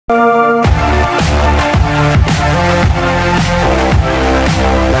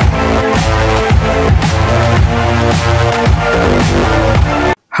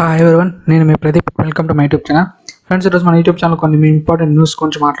Hi everyone, నేను మీ Pradeep. Welcome to my YouTube channel. Friends, ఈరోజు మన యూట్యూబ్ ఛానల్ కొన్ని ఇంపార్టెంట్ న్యూస్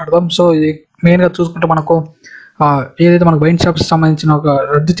గురించి మాట్లాడదాం. సో ఇది మెయిన్గా చూసుకుంటే మనకు ఏదైతే మనకు వైన్ షాప్స్ సంబంధించిన ఒక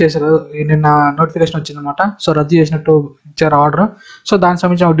రద్దు చేశారో నిన్న నోటిఫికేషన్ వచ్చిందనమాట. సో రద్దు చేసినట్టు ఇచ్చారు ఆర్డర్. సో దానికి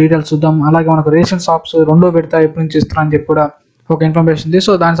సంబంధించిన ఒక డీటెయిల్స్ చూద్దాం. అలాగే మనకు రేషన్ షాప్స్ రెండో విడత ఎప్పటి నుంచి ఇస్తారని చెప్పి కూడా ఒక ఇన్ఫర్మేషన్ ఉంది.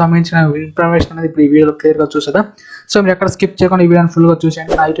 సో దానికి సంబంధించిన ఇన్ఫర్మేషన్ అనేది ఇప్పుడు ఈ వీడియోలో క్లియర్గా చూసేదా. సో మీరు ఎక్కడ స్కిప్ చేయకుండా ఈ వీడియోని ఫుల్గా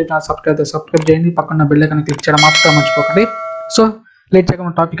చూసేయండి. నా యూట్యూబ్ ఛానల్ సబ్స్క్రైబ్ చేయండి. పక్కన బెల్ ఐకాన్ క్లిక్ చేయడం మాత్రం మర్చిపోకండి. సో లేట్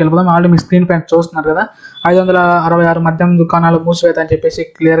చేయకుండా టాపిక్ వెళ్ళిపోదాం. ఆల్రెడీ మీ స్క్రీన్ పైన చూస్తున్నారు కదా, 566 మద్యం దుకాణాలు మూసివేత అని చెప్పేసి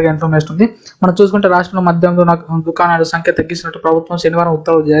క్లియర్గా ఇన్ఫర్మేషన్ ఉంది. మనం చూసుకుంటే రాష్ట్రంలో మద్యం దుకాణాల సంఖ్య తగ్గిస్తున్నట్టు ప్రభుత్వం శనివారం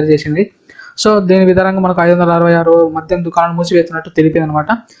ఉత్తర్వులు జారీ చేసింది. సో దీని విధానంగా మనకు 566 మద్యం దుకాణాలు మూసివేస్తున్నట్టు తెలిపింది అనమాట.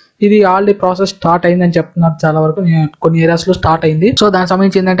 ఇది ఆల్రెడీ ప్రాసెస్ స్టార్ట్ అయిందని చెప్తున్నారు. చాలా వరకు కొన్ని ఏరియాస్లో స్టార్ట్ అయింది. సో దానికి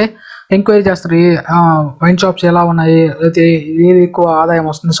సంబంధించి ఏంటంటే ఎంక్వైరీ చేస్తారు, వైన్ షాప్స్ ఎలా ఉన్నాయి, అయితే ఏది ఎక్కువ ఆదాయం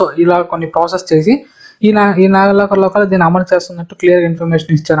వస్తుంది. సో ఇలా కొన్ని ప్రాసెస్ చేసి ఈ నెలాఖరులో దీన్ని అమలు చేస్తున్నట్టు క్లియర్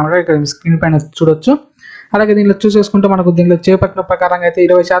ఇన్ఫర్మేషన్ ఇచ్చారన్నమాట. ఇక్కడ స్క్రీన్ పైన చూడొచ్చు. అలాగే దీనిలో చూసేసుకుంటే మనకు దీనిలో చేపట్టిన ప్రకారంగా అయితే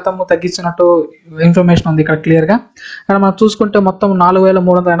 20% తగ్గించినట్టు ఇన్ఫర్మేషన్ ఉంది ఇక్కడ క్లియర్గా. ఇక్కడ మనం చూసుకుంటే మొత్తం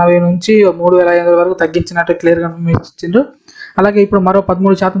 4,380 నుంచి 3,500 వరకు తగ్గించినట్టు క్లియర్గా ఇన్ఫర్మేషన్ ఇచ్చిండ్రు. అలాగే ఇప్పుడు మరో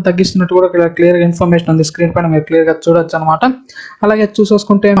 13% తగ్గిస్తున్నట్టు కూడా క్లియర్గా ఇన్ఫర్మేషన్ ఉంది. స్క్రీన్ పైన మీరు క్లియర్గా చూడొచ్చు అనమాట. అలాగే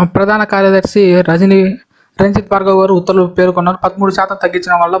చూసేసుకుంటే ప్రధాన కార్యదర్శి రంజిత్ భార్గవ్ గారు ఉత్తర్వులు పేర్కొన్నారు. 13%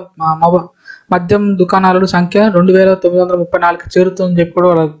 తగ్గించడం వల్ల మద్యం దుకాణాల సంఖ్య 2,934 చేరుతుందని చెప్పి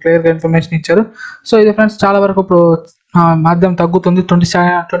కూడా క్లియర్గా ఇన్ఫర్మేషన్ ఇచ్చారు. సో ఇది ఫ్రెండ్స్ చాలా వరకు ఇప్పుడు మద్యం తగ్గుతుంది.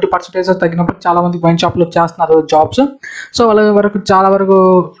 20% తగ్గినప్పుడు చాలా మంది వైన్ షాప్లో చేస్తున్నారు జాబ్స్. సో వాళ్ళ వరకు చాలా వరకు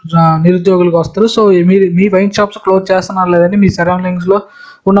నిరుద్యోగులకు వస్తారు. సో మీ వైన్ షాప్స్ క్లోజ్ చేస్తున్నారు లేదని మీ సరౌండింగ్స్లో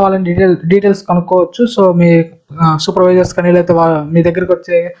ఉన్న వాళ్ళని డీటెయిల్స్ కనుక్కోవచ్చు. సో మీ సూపర్వైజర్స్ కానీ లేకపోతే మీ దగ్గరికి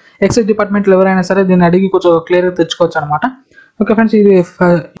వచ్చే ఎక్సైజ్ డిపార్ట్మెంట్లో ఎవరైనా సరే దీన్ని అడిగి కొంచెం క్లియర్గా తెచ్చుకోవచ్చు అనమాట. ఓకే ఫ్రెండ్స్,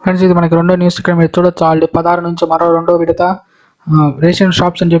 ఇది మనకి రెండో న్యూస్. ఇక్కడ మీరు చూడొచ్చు, ఆల్రెడీ 16 నుంచి మరో రెండో విడత రేషన్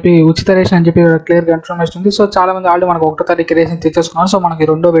షాప్స్ అని చెప్పి ఉచిత రేషన్ అని చెప్పి క్లియర్గా ఇన్ఫర్మేషన్ ఉంది. సో చాలా మంది ఆల్రెడీ మనకు 1వ తారీఖు రేషన్ తెచ్చేసుకున్నారు. సో మనకి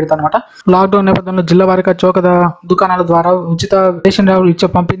రెండో విడత అనమాట. లాక్డౌన్ నేపథ్యంలో జిల్లా వారిగా చౌక దుకాణాల ద్వారా ఉచిత రేషన్ ఇచ్చే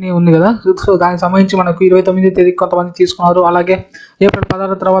పంపిణీ ఉంది కదా. సో దానికి సంబంధించి మనకు 29వ తేదీకి కొంతమంది తీసుకున్నారు. అలాగే ఏప్రిల్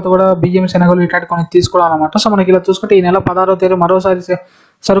 16 తర్వాత కూడా బియ్యం శనగలు ఇట్లాంటి కొన్ని తీసుకోవాలన్నమాట. సో మనకి ఇలా చూసుకుంటే ఈ నెల 16వ తేదీ మరోసారి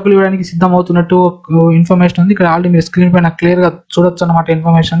సరుకులు ఇవ్వడానికి సిద్ధం అవుతున్నట్టు ఇన్ఫర్మేషన్ ఉంది. ఇక్కడ ఆల్రెడీ మీరు స్క్రీన్ పైన క్లియర్గా చూడొచ్చు అన్నమాట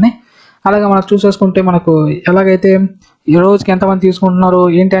ఇన్ఫర్మేషన్ని. అలాగే మనకు చూసేసుకుంటే మనకు ఎలాగైతే ఈ రోజుకి ఎంతమంది తీసుకుంటున్నారు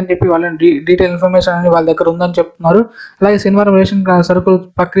ఏంటి అని చెప్పి వాళ్ళని డీటెయిల్ ఇన్ఫర్మేషన్ అనేది వాళ్ళ దగ్గర ఉందని చెప్తున్నారు. అలాగే శనివారం రేషన్ సరుకులు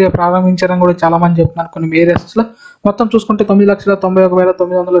ప్రక్రియ ప్రారంభించారని కూడా చాలా మంది చెప్తున్నారు. కొన్ని ఏరియాస్లో మొత్తం చూసుకుంటే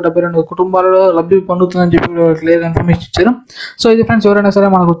 9,91,972 కుటుంబాలలో లబ్ధి పొందుతుందని చెప్పి క్లియర్ ఇన్ఫర్మేషన్ ఇచ్చారు. సో ఇది ఫ్రెండ్స్, ఎవరైనా సరే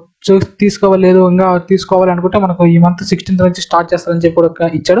మనకు తీసుకోవలేదు ఇంకా తీసుకోవాలి అనుకుంటే మనకు ఈ మంత్ 16th నుంచి స్టార్ట్ చేస్తారని చెప్పి కూడా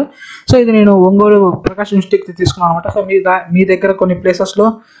ఇచ్చాడు. సో ఇది నేను ఒంగోలు ప్రకాశం డిస్ట్రిక్ట్ తీసుకున్నాను అనమాట. సో మీ దగ్గర కొన్ని ప్లేసెస్లో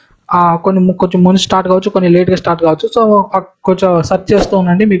కొంచెం ముందు స్టార్ట్ కావచ్చు, కొన్ని లేట్గా స్టార్ట్ కావచ్చు. సో కొంచెం సెర్చ్ చేస్తూ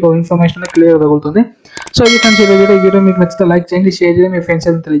ఉండండి, మీకు ఇన్ఫర్మేషన్ క్లియర్ తగులుతుంది. సో ఈ ఫ్రెండ్స్, ఈ వీడియో మీకు నచ్చితే లైక్ చేయండి, షేర్ చేయండి, మీ ఫ్రెండ్స్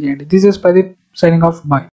అయితే తెలియజేయండి. This is Pradeep signing off. Bye.